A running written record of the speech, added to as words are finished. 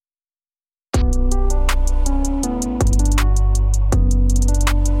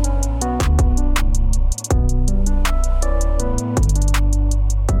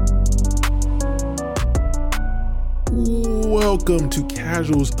welcome to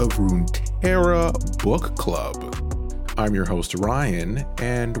Casuals of Runeterra Book Club. I'm your host, Ryan,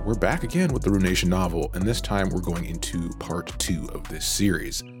 and we're back again with the Ruination novel, and this time we're going into part 2 of this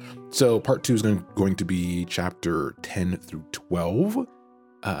series. So part 2 is going to be chapter 10 through 12.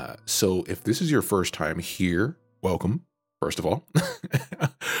 So if this is your first time here, welcome, first of all.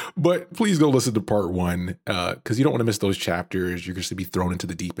 But please go listen to part 1, because you don't want to miss those chapters. You're going to be thrown into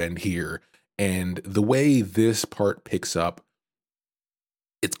the deep end here. And the way this part picks up,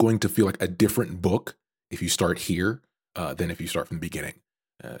 it's going to feel like a different book if you start here than if you start from the beginning.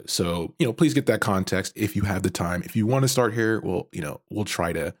 So, please get that context if you have the time. If you want to start here, we'll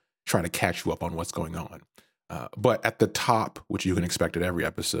try to catch you up on what's going on. But at the top, which you can expect at every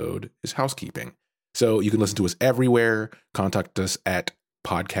episode, is housekeeping. So you can listen to us everywhere. Contact us at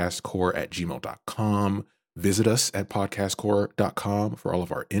podcastcore@gmail.com. Visit us at podcastcore.com for all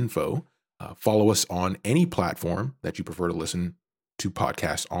of our info. Follow us on any platform that you prefer to listen to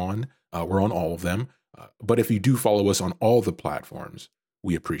podcasts on. We're on all of them. But if you do follow us on all the platforms,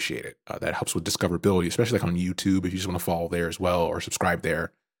 we appreciate it. That helps with discoverability, especially like on YouTube, if you just want to follow there as well or subscribe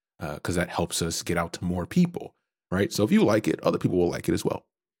there, because that helps us get out to more people, right? So if you like it, other people will like it as well.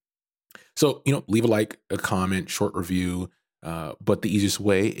 So, leave a like, a comment, short review. But the easiest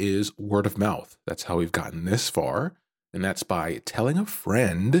way is word of mouth. That's how we've gotten this far. And that's by telling a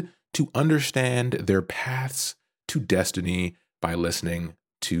friend to understand their paths to destiny by listening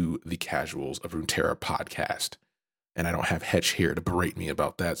to the Casuals of Runeterra podcast. And I don't have Hetch here to berate me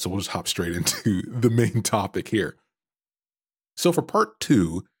about that, so we'll just hop straight into the main topic here. So for part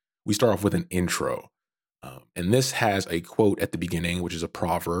 2, we start off with an intro. And this has a quote at the beginning, which is a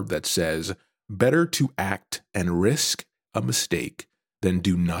proverb that says, "Better to act and risk a mistake than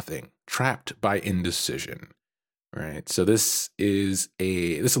do nothing, trapped by indecision." Right. So this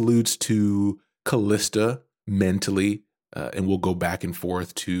alludes to Callista mentally, and we'll go back and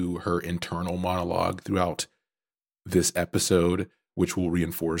forth to her internal monologue throughout this episode, which will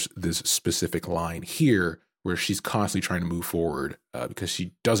reinforce this specific line here, where she's constantly trying to move forward because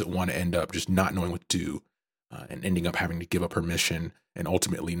she doesn't want to end up just not knowing what to do and ending up having to give up her mission and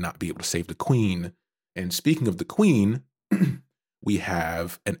ultimately not be able to save the queen. And speaking of the queen, we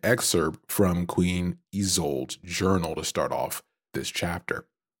have an excerpt from Queen Isolde's journal to start off this chapter.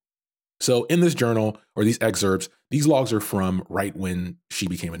 So in this journal, or these excerpts, these logs are from right when she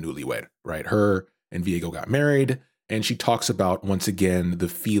became a newlywed, right? Her and Viego got married, and she talks about, once again, the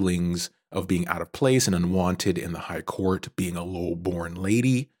feelings of being out of place and unwanted in the high court, being a low-born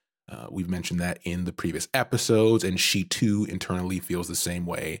lady. We've mentioned that in the previous episodes, and she too internally feels the same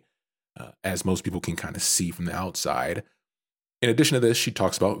way, as most people can kind of see from the outside. In addition to this, she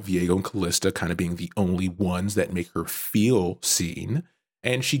talks about Viego and Callista kind of being the only ones that make her feel seen,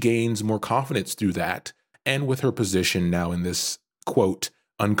 and she gains more confidence through that. And with her position now in this, quote,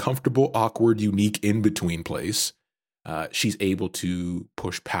 uncomfortable, awkward, unique in-between place, she's able to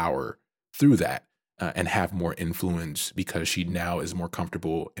push power through that and have more influence because she now is more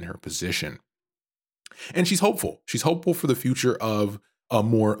comfortable in her position. And she's hopeful. She's hopeful for the future of a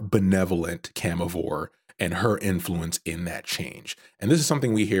more benevolent Camavor and her influence in that change. And this is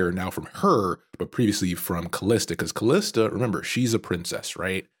something we hear now from her, but previously from Callista, because Callista, remember, she's a princess,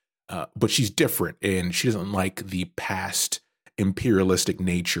 right? But she's different, and she doesn't like the past imperialistic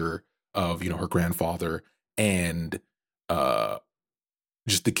nature of, her grandfather and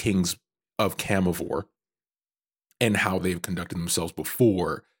just the kings of Camavor and how they've conducted themselves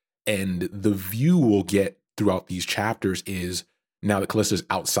before. And the view we'll get throughout these chapters is, now that Callista's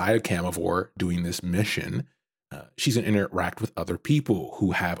outside of Camavor doing this mission, she's going to interact with other people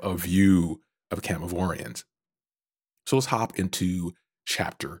who have a view of Camavorians. So let's hop into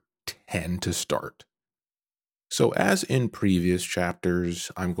chapter 10 to start. So as in previous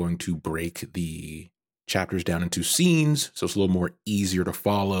chapters, I'm going to break the chapters down into scenes, so it's a little more easier to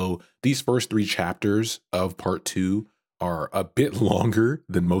follow. These first 3 chapters of part 2 are a bit longer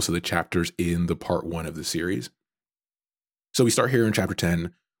than most of the chapters in the part 1 of the series. So we start here in chapter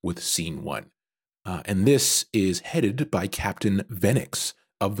 10 with scene 1. And this is headed by Captain Venix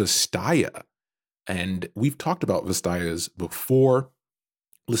of Vastaya. And we've talked about Vastaya's before.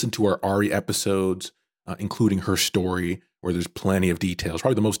 Listen to our Ari episodes, including her story, where there's plenty of details,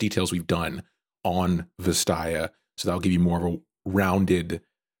 probably the most details we've done on Vastaya. So that'll give you more of a rounded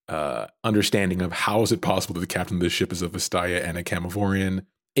understanding of how is it possible that the captain of this ship is a Vastaya and a Camavorian.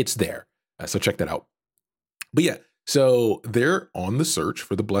 It's there. So check that out. But yeah, so they're on the search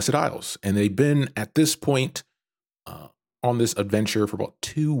for the Blessed Isles, and they've been at this point on this adventure for about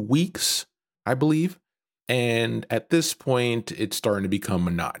 2 weeks, I believe. And at this point, it's starting to become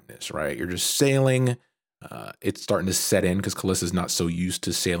monotonous, right? You're just sailing It's starting to set in because Callista's not so used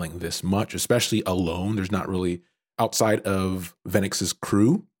to sailing this much, especially alone. There's not really, outside of Venix's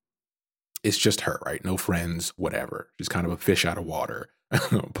crew, it's just her, right? No friends, whatever. She's kind of a fish out of water,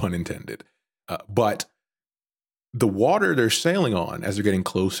 pun intended. But the water they're sailing on, as they're getting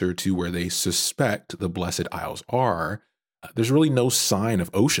closer to where they suspect the Blessed Isles are, there's really no sign of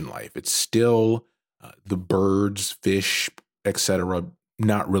ocean life. It's still the birds, fish, etc.,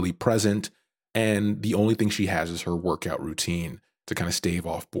 not really present. And the only thing she has is her workout routine to kind of stave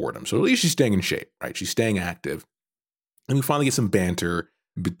off boredom. So at least she's staying in shape, right? She's staying active. And we finally get some banter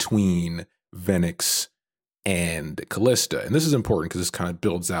between Venix and Callista. And this is important because this kind of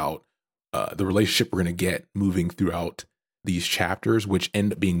builds out the relationship we're going to get moving throughout these chapters, which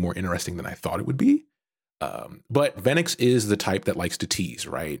end up being more interesting than I thought it would be. But Venix is the type that likes to tease,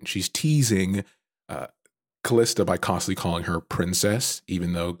 right? She's teasing Callista by constantly calling her princess,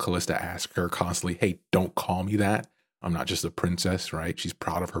 even though Callista asks her constantly, hey, don't call me that. I'm not just a princess, right? She's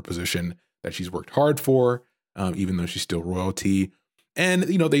proud of her position that she's worked hard for, even though she's still royalty. And,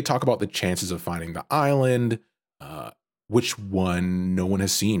 they talk about the chances of finding the island, which one no one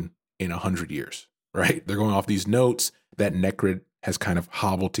has seen in 100 years, right? They're going off these notes that Necrid has kind of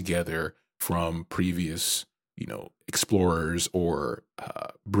hobbled together from previous, explorers or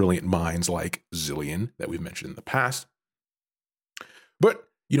brilliant minds like Zillion that we've mentioned in the past. But,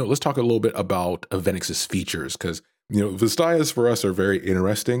 let's talk a little bit about Venix's features because, Vestias for us are very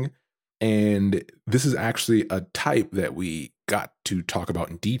interesting. And this is actually a type that we got to talk about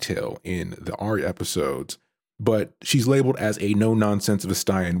in detail in the Ari episodes. But she's labeled as a no-nonsense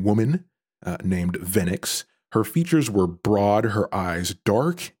Vestian woman named Venix. Her features were broad, her eyes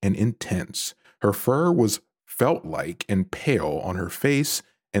dark and intense. Her fur was felt-like and pale on her face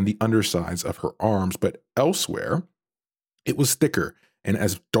and the undersides of her arms, but elsewhere it was thicker and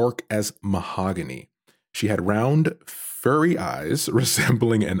as dark as mahogany. She had round, furry eyes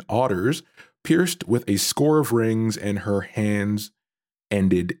resembling an otter's, pierced with a score of rings, and her hands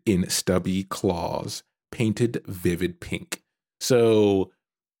ended in stubby claws, painted vivid pink. So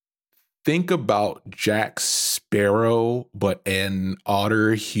think about Jack Sparrow, but an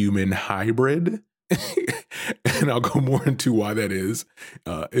otter-human hybrid. And I'll go more into why that is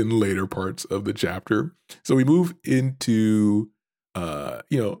in later parts of the chapter. So we move into,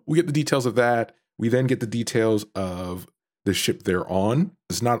 we get the details of that. We then get the details of the ship they're on.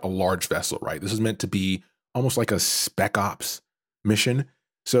 It's not a large vessel, right? This is meant to be almost like a spec ops mission.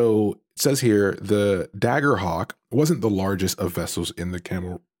 So it says here, the Daggerhawk wasn't the largest of vessels in the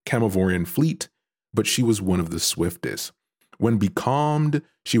Camavorian fleet, but she was one of the swiftest. When becalmed,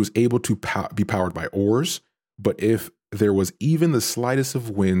 she was able to be powered by oars, but if there was even the slightest of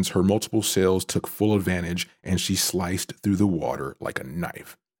winds, her multiple sails took full advantage and she sliced through the water like a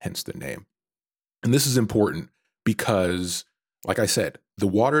knife, hence the name. And this is important because, like I said, the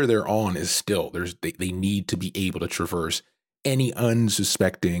water they're on is still, they need to be able to traverse any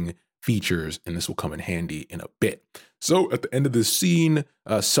unsuspecting features, and this will come in handy in a bit. So at the end of this scene,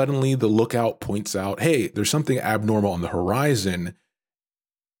 suddenly the lookout points out, hey, there's something abnormal on the horizon.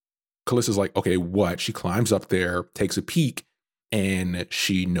 Callista's like, okay, what? She climbs up there, takes a peek, and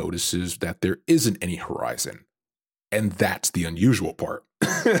she notices that there isn't any horizon. And that's the unusual part.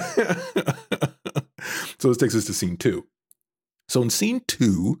 So this takes us to scene 2. So in scene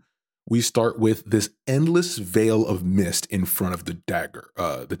 2, we start with this endless veil of mist in front of the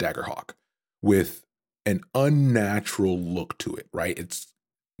Daggerhawk, with an unnatural look to it, right? It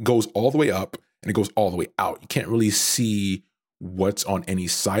goes all the way up and it goes all the way out. You can't really see what's on any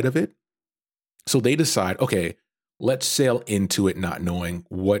side of it. So they decide, okay, let's sail into it not knowing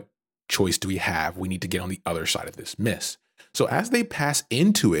what choice do we have. We need to get on the other side of this mist. So as they pass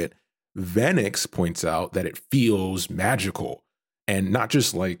into it, Venix points out that it feels magical, and not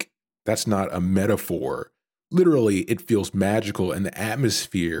just like, that's not a metaphor. Literally, it feels magical, and the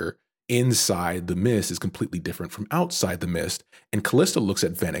atmosphere inside the mist is completely different from outside the mist. And Callista looks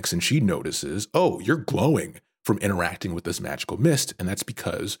at Venix and she notices, oh, you're glowing from interacting with this magical mist. And that's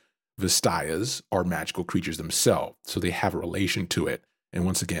because Vestias are magical creatures themselves. So they have a relation to it. And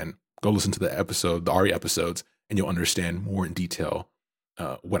once again, go listen to the Ari episodes, and you'll understand more in detail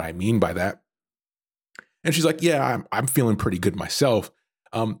what I mean by that. And she's like, yeah, I'm feeling pretty good myself.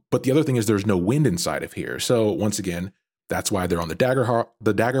 But the other thing is there's no wind inside of here. So once again, that's why they're on the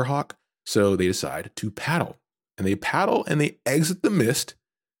Daggerhawk. So they decide to paddle. And they paddle and they exit the mist,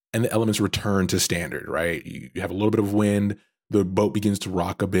 and the elements return to standard, right? You have a little bit of wind. The boat begins to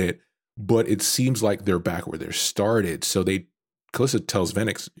rock a bit, but it seems like they're back where they started. So Callista tells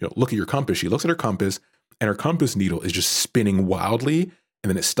Venix, look at your compass. She looks at her compass, and her compass needle is just spinning wildly. and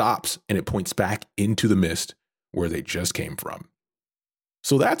then it stops and it points back into the mist where they just came from.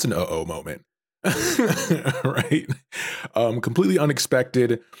 So that's an uh-oh moment. Right? Completely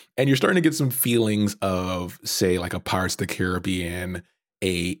unexpected. And you're starting to get some feelings of, say, like a Pirates of the Caribbean,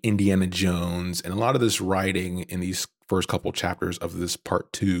 a Indiana Jones, and a lot of this writing in these first couple chapters of this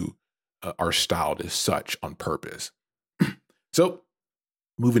part 2 are styled as such on purpose. So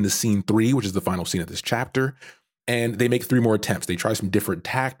moving to scene 3, which is the final scene of this chapter. And they make 3 more attempts. They try some different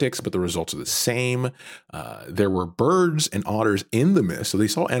tactics, but the results are the same. There were birds and otters in the mist. So they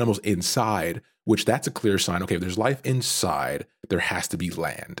saw animals inside, which that's a clear sign. Okay, if there's life inside, there has to be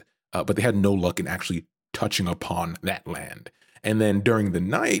land. But they had no luck in actually touching upon that land. And then during the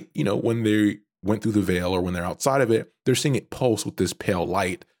night, when they went through the veil or when they're outside of it, they're seeing it pulse with this pale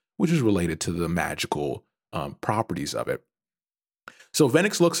light, which is related to the magical properties of it. So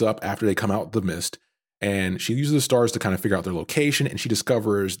Venix looks up after they come out the mist, and she uses the stars to kind of figure out their location, and she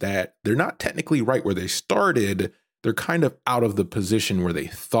discovers that they're not technically right where they started. They're kind of out of the position where they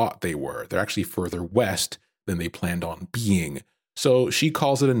thought they were. They're actually further west than they planned on being. So she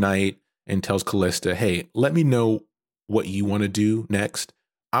calls it a night and tells Callista, hey, let me know what you want to do next.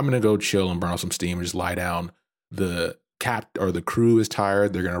 I'm going to go chill and burn off some steam and just lie down. The crew is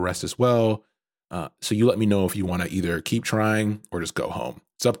tired. They're going to rest as well. So you let me know if you want to either keep trying or just go home.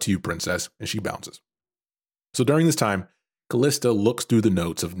 It's up to you, princess. And she bounces. So during this time, Callista looks through the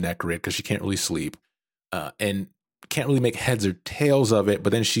notes of Necrid because she can't really sleep and can't really make heads or tails of it.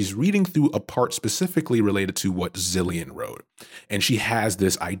 But then she's reading through a part specifically related to what Zillion wrote. And she has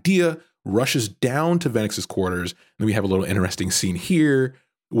this idea, rushes down to Venix's quarters. And we have a little interesting scene here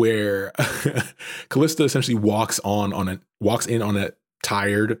where Callista essentially walks in on a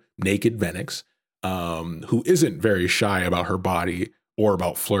tired, naked Venix, who isn't very shy about her body or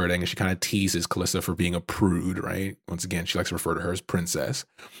about flirting, and she kind of teases Callista for being a prude, right? Once again, she likes to refer to her as princess.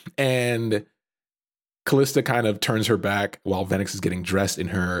 And Callista kind of turns her back while Venix is getting dressed in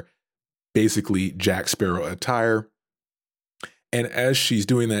her basically Jack Sparrow attire. And as she's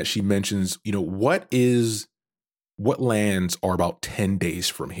doing that, she mentions, what lands are about 10 days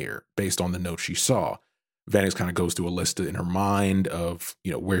from here, based on the notes she saw. Venix kind of goes through a list in her mind of,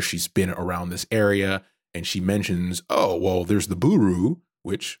 where she's been around this area. And she mentions, oh, well, there's the Buru,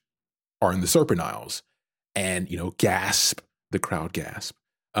 which are in the Serpent Isles. And, the crowd gasp.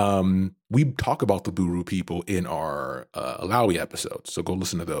 We talk about the Buru people in our Alawi episodes. So go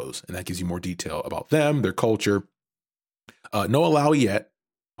listen to those. And that gives you more detail about them, their culture. No Alawi yet.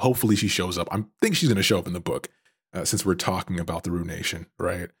 Hopefully she shows up. I think she's going to show up in the book since we're talking about the Rue Nation,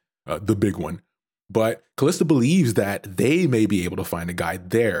 right? The big one. But Callista believes that they may be able to find a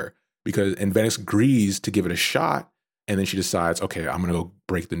guide there. And Venix agrees to give it a shot. And then she decides, okay, I'm going to go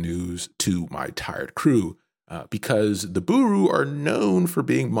break the news to my tired crew because the Buru are known for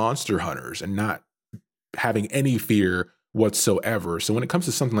being monster hunters and not having any fear whatsoever. So when it comes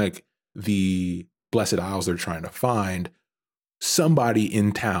to something like the Blessed Isles they're trying to find, somebody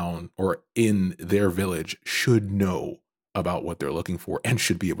in town or in their village should know about what they're looking for and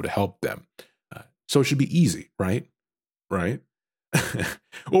should be able to help them. So it should be easy, right? Right?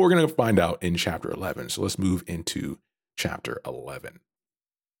 Well, we're going to find out in chapter 11. So let's move into chapter 11.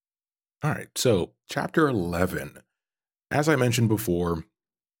 All right. So chapter 11, as I mentioned before,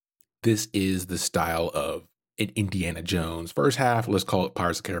 this is the style of an Indiana Jones. First half, let's call it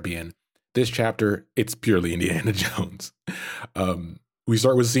Pirates of the Caribbean. This chapter, it's purely Indiana Jones. We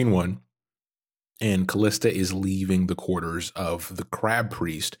start with scene 1, and Callista is leaving the quarters of the crab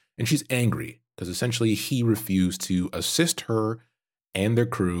priest, and she's angry because essentially he refused to assist her and their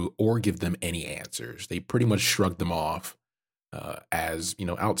crew or give them any answers. They pretty much shrugged them off as,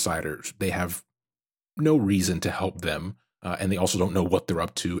 outsiders. They have no reason to help them, and they also don't know what they're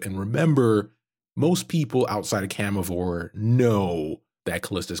up to. And remember, most people outside of Camivore know that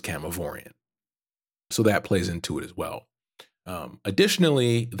Callista's Camivorian. So that plays into it as well.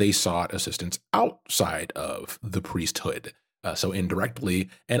 Additionally, they sought assistance outside of the priesthood, so indirectly,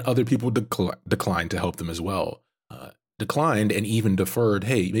 and other people declined to help them as well. Declined and even deferred,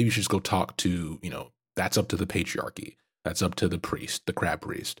 hey, maybe you should just go talk to, that's up to the patriarchy. That's up to the priest, the crab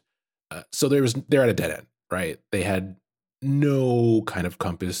priest. So they're at a dead end, right? They had no kind of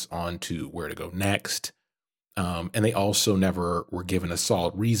compass onto where to go next. And they also never were given a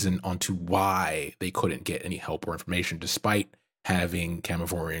solid reason onto why they couldn't get any help or information, despite having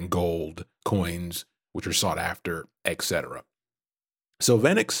Camivorian gold coins, which are sought after, etc. So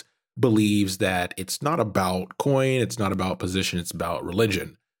Venix believes that it's not about coin, it's not about position, it's about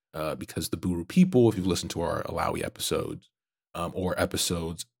religion. Because the Buru people, if you've listened to our Alawi episodes, or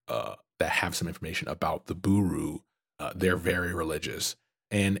episodes that have some information about the Buru, they're very religious.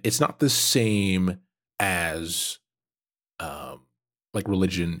 And it's not the same as like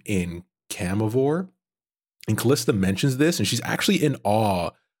religion in Camivore. And Callista mentions this, and she's actually in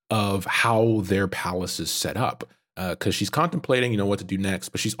awe of how their palace is set up, because she's contemplating, what to do next.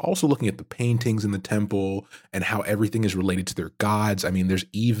 But she's also looking at the paintings in the temple and how everything is related to their gods. I mean, there's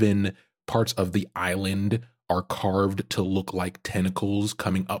even parts of the island are carved to look like tentacles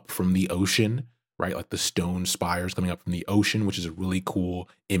coming up from the ocean, right? Like the stone spires coming up from the ocean, which is a really cool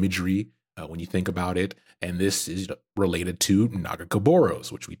imagery when you think about it. And this is related to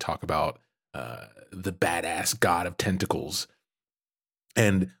Nagakaboros, which we talk about, the badass god of tentacles.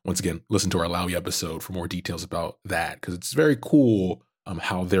 And once again, listen to our Laui episode for more details about that, because it's very cool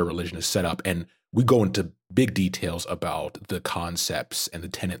how their religion is set up. And we go into big details about the concepts and the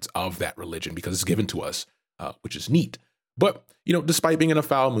tenets of that religion because it's given to us, which is neat. But, despite being in a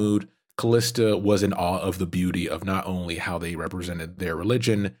foul mood, Callista was in awe of the beauty of not only how they represented their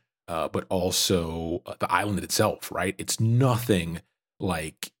religion, but also the island itself, right? It's nothing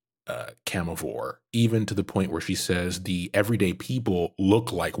like Camivore, even to the point where she says the everyday people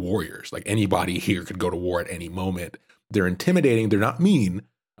look like warriors. Like anybody here could go to war at any moment. They're intimidating. They're not mean.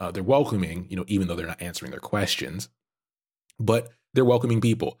 They're welcoming, even though they're not answering their questions, but they're welcoming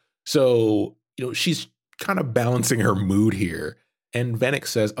people. So, she's kind of balancing her mood here. And Vennix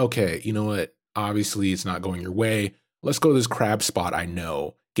says, okay, you know what? Obviously it's not going your way. Let's go to this crab spot I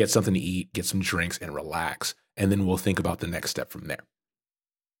know, get something to eat, get some drinks and relax. And then we'll think about the next step from there.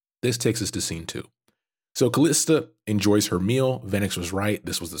 This takes us to scene 2. So Callista enjoys her meal. Vennix was right.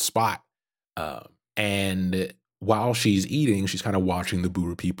 This was the spot. And while she's eating, she's kind of watching the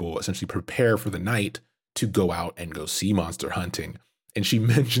Buru people essentially prepare for the night to go out and go sea monster hunting. And she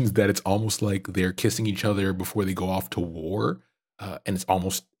mentions that it's almost like they're kissing each other before they go off to war. And it's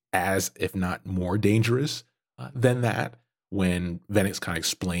almost as, if not more dangerous than that, when Vennix kind of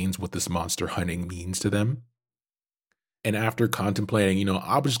explains what this monster hunting means to them. And after contemplating,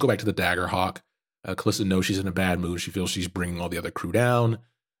 I'll just go back to the Daggerhawk. Callista knows she's in a bad mood. She feels she's bringing all the other crew down.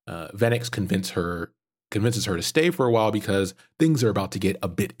 Vennix convinces her to stay for a while because things are about to get a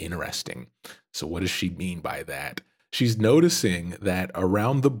bit interesting. So what does she mean by that? She's noticing that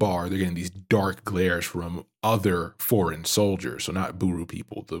around the bar, they're getting these dark glares from other foreign soldiers. So not Buru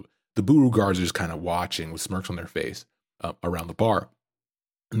people. The Buru guards are just kind of watching with smirks on their face around the bar.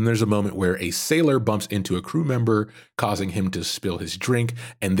 And there's a moment where a sailor bumps into a crew member, causing him to spill his drink,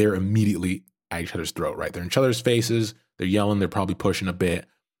 and they're immediately at each other's throat, right? They're in each other's faces, they're yelling, they're probably pushing a bit.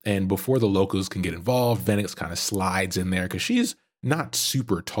 And before the locals can get involved, Vennix kind of slides in there because she's not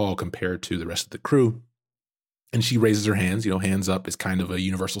super tall compared to the rest of the crew. And she raises her hands, hands up is kind of a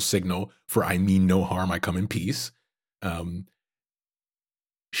universal signal for I mean no harm, I come in peace.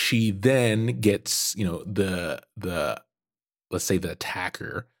 She then gets, the let's say the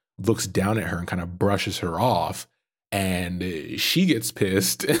attacker looks down at her and kind of brushes her off, and she gets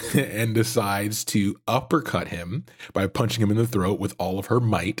pissed and decides to uppercut him by punching him in the throat with all of her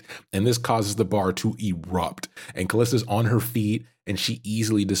might. And this causes the bar to erupt. And Callista's on her feet, and she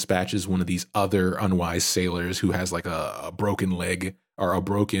easily dispatches one of these other unwise sailors who has like a broken leg or a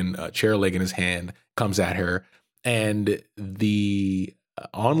broken chair leg in his hand, comes at her. And the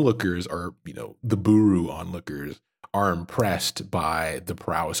onlookers are, the Buru onlookers are impressed by the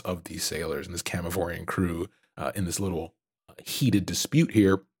prowess of these sailors and this Camivorian crew in this little heated dispute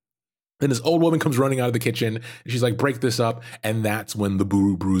here. Then this old woman comes running out of the kitchen, and she's like, break this up. And that's when the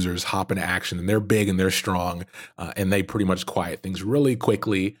Buru bruisers hop into action, and they're big and they're strong, and they pretty much quiet things really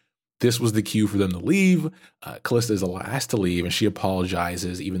quickly. This was the cue for them to leave. Callista is the last to leave, and she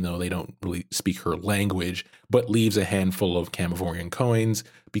apologizes, even though they don't really speak her language, but leaves a handful of Camivorian coins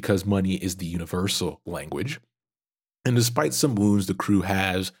because money is the universal language. And despite some wounds the crew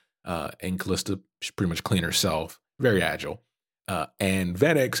has, and Callista, she's pretty much clean herself, very agile. And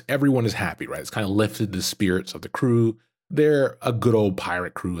Vennix, everyone is happy, right? It's kind of lifted the spirits of the crew. They're a good old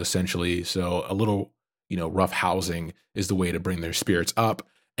pirate crew, essentially. So a little, rough housing is the way to bring their spirits up.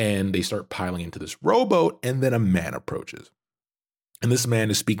 And they start piling into this rowboat, and then a man approaches. And this man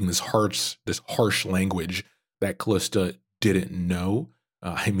is speaking this harsh language that Callista didn't know.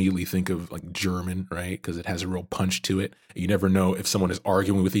 I immediately think of like German, right? Because it has a real punch to it. You never know if someone is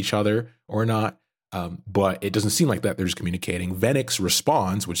arguing with each other or not. But it doesn't seem like that. They're just communicating. Vennix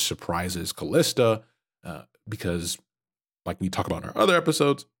responds, which surprises Callista because, like we talk about in our other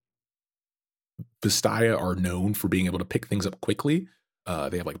episodes, Vastaya are known for being able to pick things up quickly.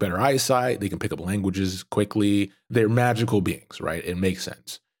 They have like better eyesight. They can pick up languages quickly. They're magical beings, right? It makes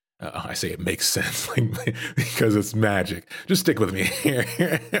sense. I say it makes sense like, because it's magic. Just stick with me here.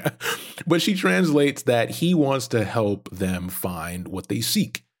 But she translates that he wants to help them find what they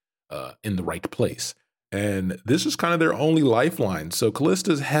seek in the right place. And this is kind of their only lifeline. So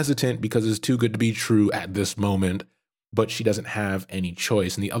Callista's hesitant because it's too good to be true at this moment, but she doesn't have any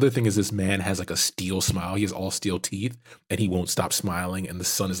choice. And the other thing is this man has like a steel smile. He has all steel teeth and he won't stop smiling. And the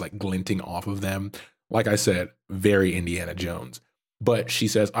sun is like glinting off of them. Like I said, very Indiana Jones. But she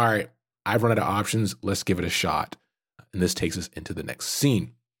says, all right, I've run out of options. Let's give it a shot. And this takes us into the next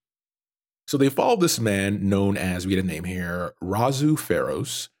scene. So they follow this man known as, we get a name here, Razu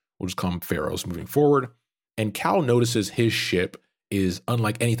Pharos. We'll just call him Pharos moving forward. And Cal notices his ship is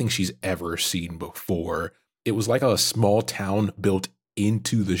unlike anything she's ever seen before. It was like a small town built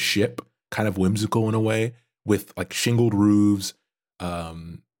into the ship, kind of whimsical in a way, with like shingled roofs,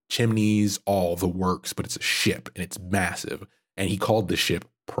 chimneys, all the works, but it's a ship and it's massive. And he called the ship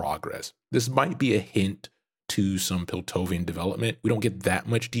Progress. This might be a hint to some Piltovian development. We don't get that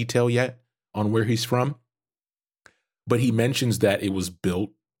much detail yet on where he's from, but he mentions that it was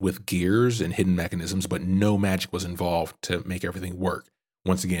built with gears and hidden mechanisms, but no magic was involved to make everything work.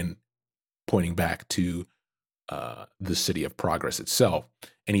 Once again, pointing back to the city of Progress itself.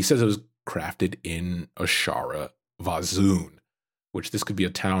 And he says it was crafted in Ashara Vazoon, which this could be a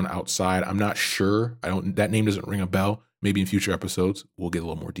town outside. I'm not sure. That name doesn't ring a bell. Maybe in future episodes, we'll get a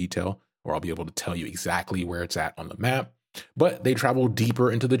little more detail, or I'll be able to tell you exactly where it's at on the map. But they travel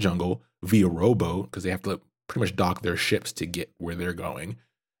deeper into the jungle via rowboat because they have to pretty much dock their ships to get where they're going.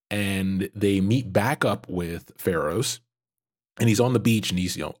 And they meet back up with Pharos, and he's on the beach and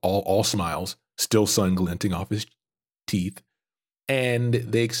he's, all smiles, still sun glinting off his teeth. And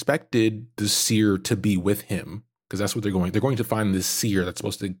they expected the seer to be with him because that's what they're going. They're going to find this seer that's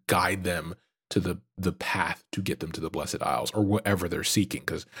supposed to guide them to the path to get them to the Blessed Isles or whatever they're seeking.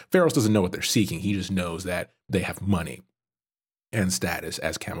 Because Pharos doesn't know what they're seeking. He just knows that they have money and status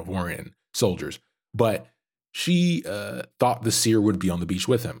as Camavorian soldiers. But she thought the seer would be on the beach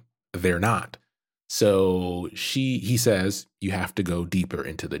with him. They're not. So he says, you have to go deeper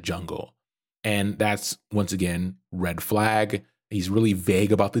into the jungle. And that's, once again, red flag. He's really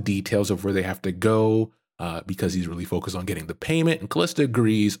vague about the details of where they have to go because he's really focused on getting the payment. And Callista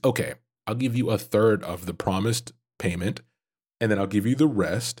agrees, okay, I'll give you a third of the promised payment, and then I'll give you the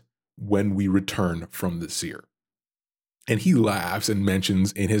rest when we return from the seer. And he laughs and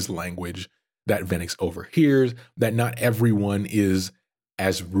mentions in his language that Venix overhears that not everyone is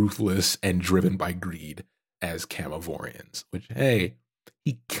as ruthless and driven by greed as Camavorians, which, hey,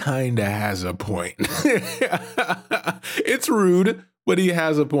 he kind of has a point. It's rude, but he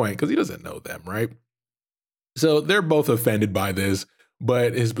has a point because he doesn't know them, right? So they're both offended by this,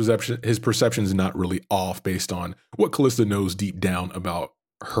 but his perception is not really off based on what Callista knows deep down about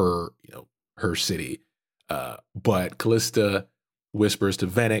her, her city. But Callista whispers to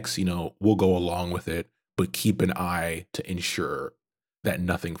Venix, we'll go along with it, but keep an eye to ensure that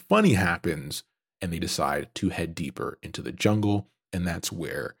nothing funny happens. And they decide to head deeper into the jungle. And that's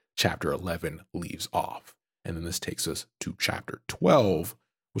where chapter 11 leaves off. And then this takes us to chapter 12,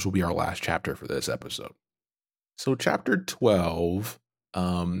 which will be our last chapter for this episode. So chapter 12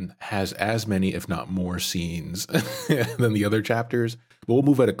 has as many, if not more, scenes than the other chapters. But we'll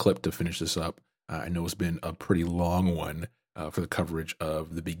move at a clip to finish this up. I know it's been a pretty long one for the coverage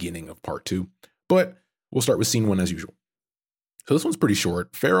of the beginning of part 2. But we'll start with scene 1 as usual. So this one's pretty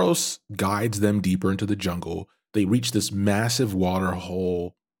short. Pharos guides them deeper into the jungle. They reach this massive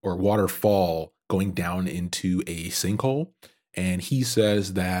waterhole or waterfall going down into a sinkhole. And he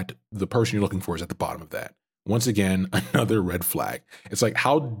says that the person you're looking for is at the bottom of that. Once again, another red flag. It's like,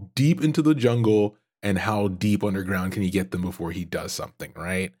 how deep into the jungle and how deep underground can he get them before he does something,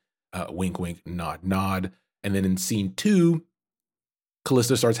 right? Wink, wink, nod, nod. And then in scene 2,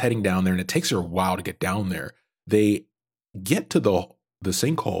 Callista starts heading down there, and it takes her a while to get down there. They get to the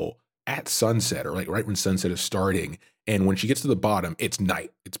sinkhole at sunset, or like right when sunset is starting. And when she gets to the bottom, it's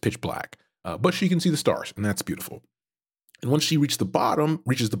night. It's pitch black. But she can see the stars, and that's beautiful. And once she reaches the bottom,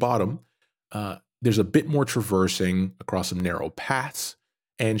 there's a bit more traversing across some narrow paths,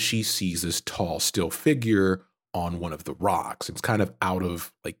 and she sees this tall, still figure on one of the rocks. It's kind of out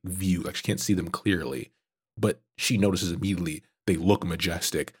of like view, like she can't see them clearly, but she notices immediately they look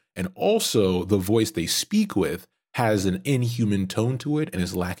majestic. And also the voice they speak with has an inhuman tone to it and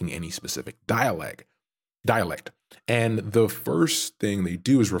is lacking any specific dialect. And the first thing they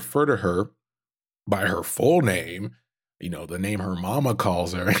do is refer to her by her full name, the name her mama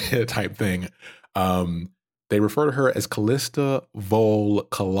calls her type thing. They refer to her as Callista Vol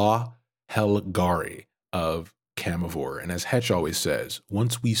Kala Helgari of Camivore. And as Hetch always says,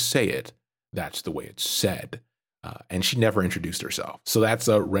 once we say it, that's the way it's said. And she never introduced herself. So that's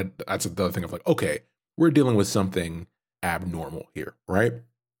another thing of like, okay, we're dealing with something abnormal here, right?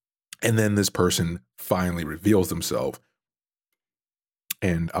 And then this person finally reveals themselves.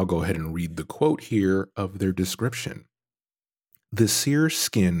 And I'll go ahead and read the quote here of their description. The seer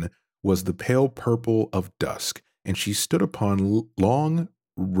skin was the pale purple of dusk, and she stood upon long,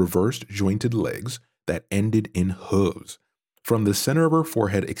 reversed jointed legs that ended in hooves. From the center of her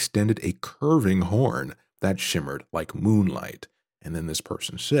forehead extended a curving horn that shimmered like moonlight. And then this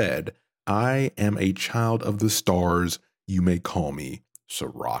person said, I am a child of the stars. You may call me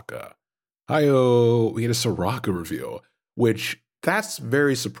Soraka. Hi-oh, we get a Soraka reveal, which that's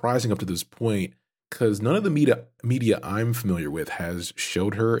very surprising up to this point because none of the media I'm familiar with has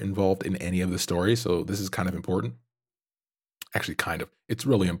showed her involved in any of the stories. So this is kind of important. Actually, kind of. It's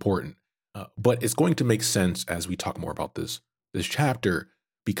really important. But it's going to make sense as we talk more about this chapter,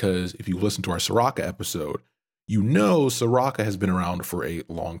 because if you listen to our Soraka episode, you know Soraka has been around for a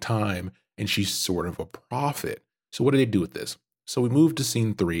long time, and she's sort of a prophet. So what do they do with this? So we move to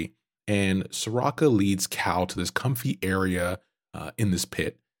scene 3, and Soraka leads Cal to this comfy area in this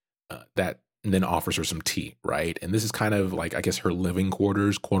pit that then offers her some tea, right? And this is kind of like, I guess, her living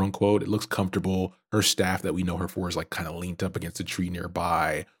quarters, quote unquote. It looks comfortable. Her staff that we know her for is like kind of leaned up against a tree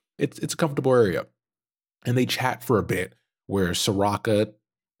nearby. It's a comfortable area. And they chat for a bit where Soraka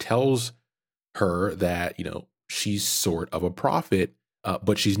tells her that, she's sort of a prophet,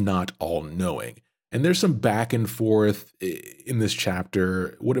 but she's not all knowing. And there's some back and forth in this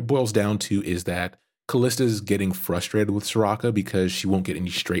chapter. What it boils down to is that Callista's getting frustrated with Soraka because she won't get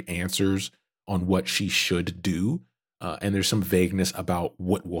any straight answers on what she should do. And there's some vagueness about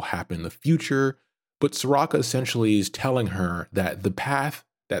what will happen in the future. But Soraka essentially is telling her that the path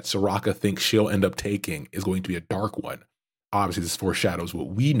that Soraka thinks she'll end up taking is going to be a dark one. Obviously, this foreshadows what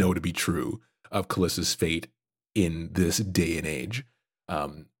we know to be true of Callista's fate in this day and age.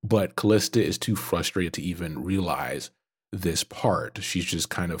 But Callista is too frustrated to even realize this part. She's just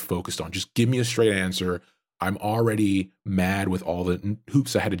kind of focused on, just give me a straight answer. I'm already mad with all the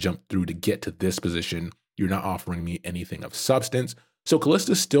hoops I had to jump through to get to this position. You're not offering me anything of substance. So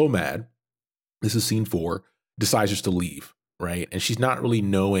Callista's still mad. This is scene 4, decides just to leave, right? And she's not really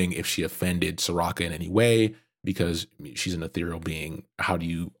knowing if she offended Soraka in any way because she's an ethereal being. How do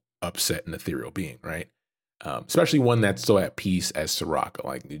you upset an ethereal being, right? Especially one that's so at peace as Soraka.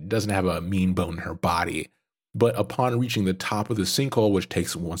 Like, it doesn't have a mean bone in her body. But upon reaching the top of the sinkhole, which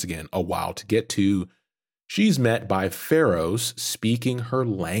takes, once again, a while to get to, she's met by Pharos speaking her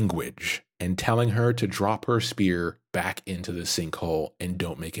language and telling her to drop her spear back into the sinkhole and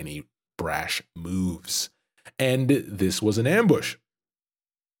don't make any brash moves. And this was an ambush.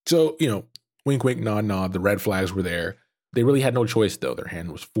 So, wink, wink, nod, nod. The red flags were there. They really had no choice, though. Their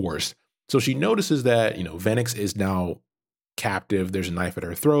hand was forced. So she notices that, Venix is now captive. There's a knife at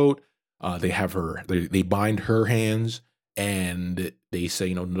her throat. They bind her hands and they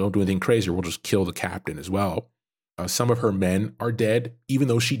say, don't do anything crazy or we'll just kill the captain as well. Some of her men are dead, even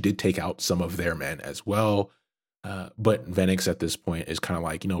though she did take out some of their men as well. But Venix at this point is kind of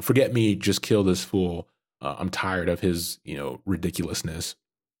like, forget me, just kill this fool. I'm tired of his, ridiculousness.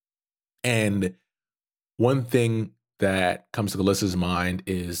 And one thing that comes to Callista's mind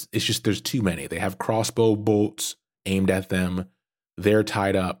is it's just there's too many. They have crossbow bolts aimed at them. They're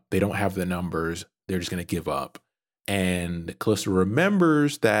tied up. They don't have the numbers. They're just going to give up. And Callista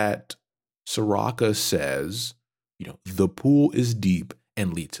remembers that Soraka says, the pool is deep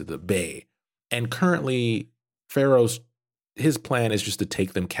and leads to the bay. And currently, Pharos, his plan is just to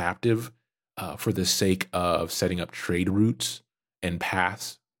take them captive for the sake of setting up trade routes and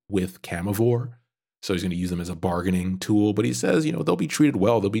paths with Camivore. So he's going to use them as a bargaining tool. But he says, they'll be treated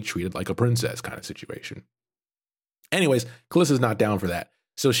well. They'll be treated like a princess kind of situation. Anyways, Callista's not down for that.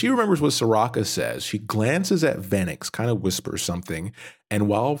 So she remembers what Soraka says. She glances at Venix, kind of whispers something. And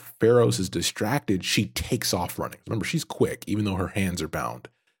while Pharos is distracted, she takes off running. Remember, she's quick, even though her hands are bound.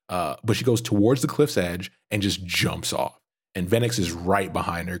 But she goes towards the cliff's edge and just jumps off. And Venix is right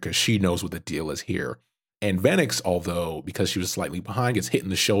behind her because she knows what the deal is here. And Venix, although, because she was slightly behind, gets hit in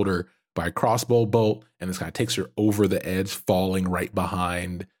the shoulder by a crossbow bolt. And this kind of takes her over the edge, falling right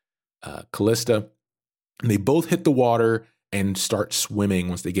behind Callista. And they both hit the water and start swimming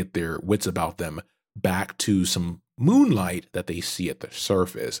once they get their wits about them back to some moonlight that they see at the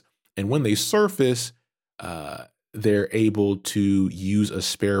surface. And when they surface, they're able to use a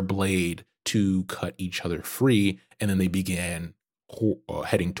spare blade to cut each other free. And then they began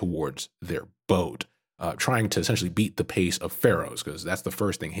heading towards their boat, trying to essentially beat the pace of Pharos, because that's the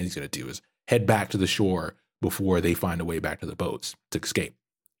first thing he's going to do is head back to the shore before they find a way back to the boats to escape.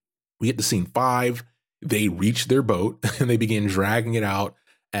 We get to scene 5. They reach their boat and they begin dragging it out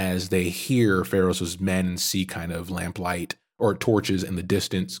as they hear Pharos' men see kind of lamplight or torches in the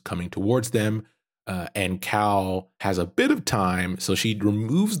distance coming towards them. And Cal has a bit of time, so she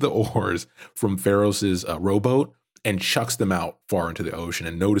removes the oars from Pharos' rowboat and chucks them out far into the ocean,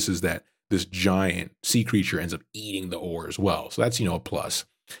 and notices that this giant sea creature ends up eating the oar as well. So that's, a plus.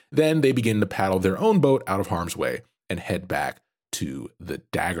 Then they begin to paddle their own boat out of harm's way and head back to the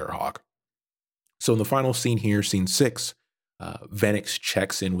Daggerhawk. So in the final scene here, scene 6, Venix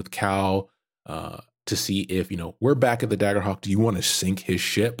checks in with Cal to see if, we're back at the Daggerhawk. Do you want to sink his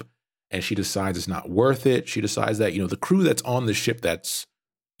ship? And she decides it's not worth it. She decides that, the crew that's on the ship that's,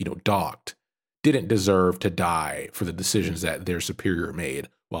 docked didn't deserve to die for the decisions that their superior made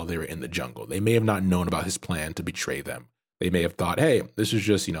while they were in the jungle. They may have not known about his plan to betray them. They may have thought, hey, this is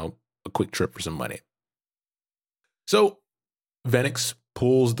just, a quick trip for some money. So Venix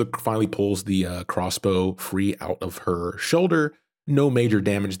finally pulls the crossbow free out of her shoulder. No major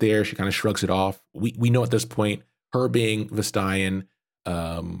damage there. She kind of shrugs it off. We know at this point, her being Vestayan,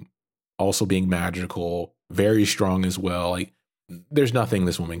 also being magical, very strong as well. Like, there's nothing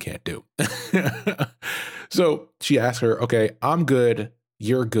this woman can't do. So she asks her, okay, I'm good.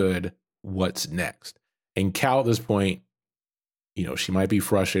 You're good. What's next? And Cal at this point, she might be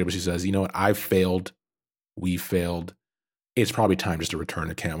frustrated, but she says, you know what? I've failed. We failed. It's probably time just to return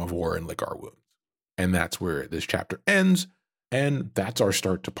to Camp of War and lick our wounds. And that's where this chapter ends. And that's our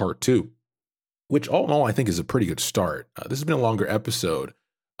start to part 2, which all in all, I think is a pretty good start. This has been a longer episode,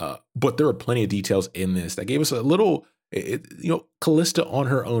 but there are plenty of details in this that gave us a little, Callista on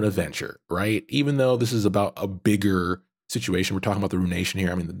her own adventure, right? Even though this is about a bigger situation, we're talking about the Ruination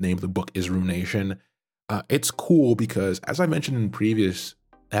here. I mean, the name of the book is Ruination. It's cool because, as I mentioned in previous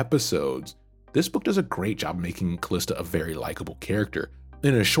episodes, this book does a great job making Callista a very likable character.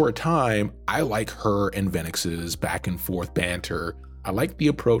 In a short time, I like her and Venix's back and forth banter. I like the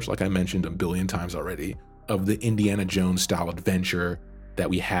approach, like I mentioned a billion times already, of the Indiana Jones style adventure that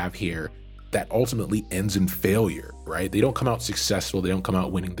we have here that ultimately ends in failure, right? They don't come out successful. They don't come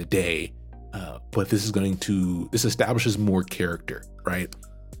out winning the day. But this establishes more character, right?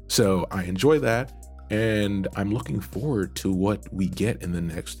 So I enjoy that. And I'm looking forward to what we get in the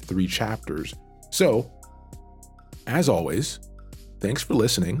next 3 chapters. So, as always, thanks for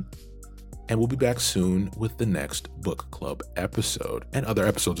listening. And we'll be back soon with the next book club episode and other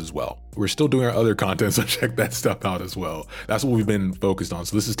episodes as well. We're still doing our other content, so check that stuff out as well. That's what we've been focused on.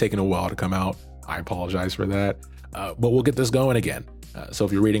 So this is taking a while to come out. I apologize for that. But we'll get this going again. So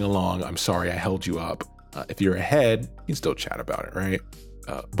if you're reading along, I'm sorry I held you up. If you're ahead, you can still chat about it, right?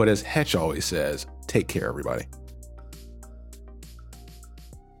 But as Hetch always says, take care, everybody.